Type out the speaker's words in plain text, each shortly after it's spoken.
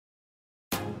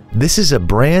This is a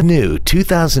brand new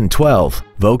 2012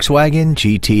 Volkswagen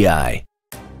GTI.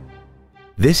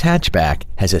 This hatchback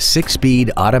has a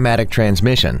 6-speed automatic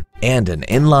transmission and an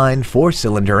inline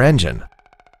 4-cylinder engine.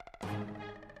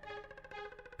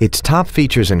 Its top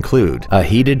features include a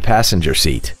heated passenger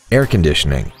seat, air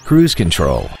conditioning, cruise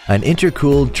control, an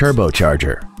intercooled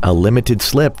turbocharger, a limited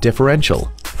slip differential,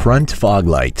 front fog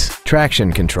lights,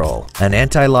 traction control, an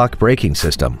anti-lock braking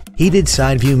system, heated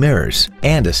side view mirrors,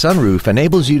 and a sunroof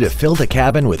enables you to fill the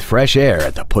cabin with fresh air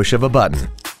at the push of a button.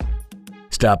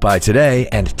 Stop by today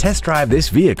and test drive this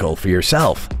vehicle for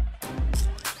yourself.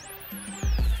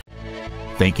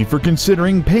 Thank you for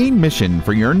considering Payne Mission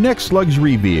for your next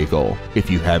luxury vehicle.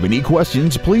 If you have any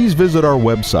questions, please visit our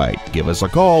website, give us a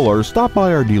call, or stop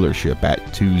by our dealership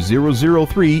at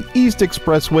 2003 East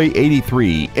Expressway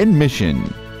 83 in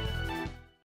Mission.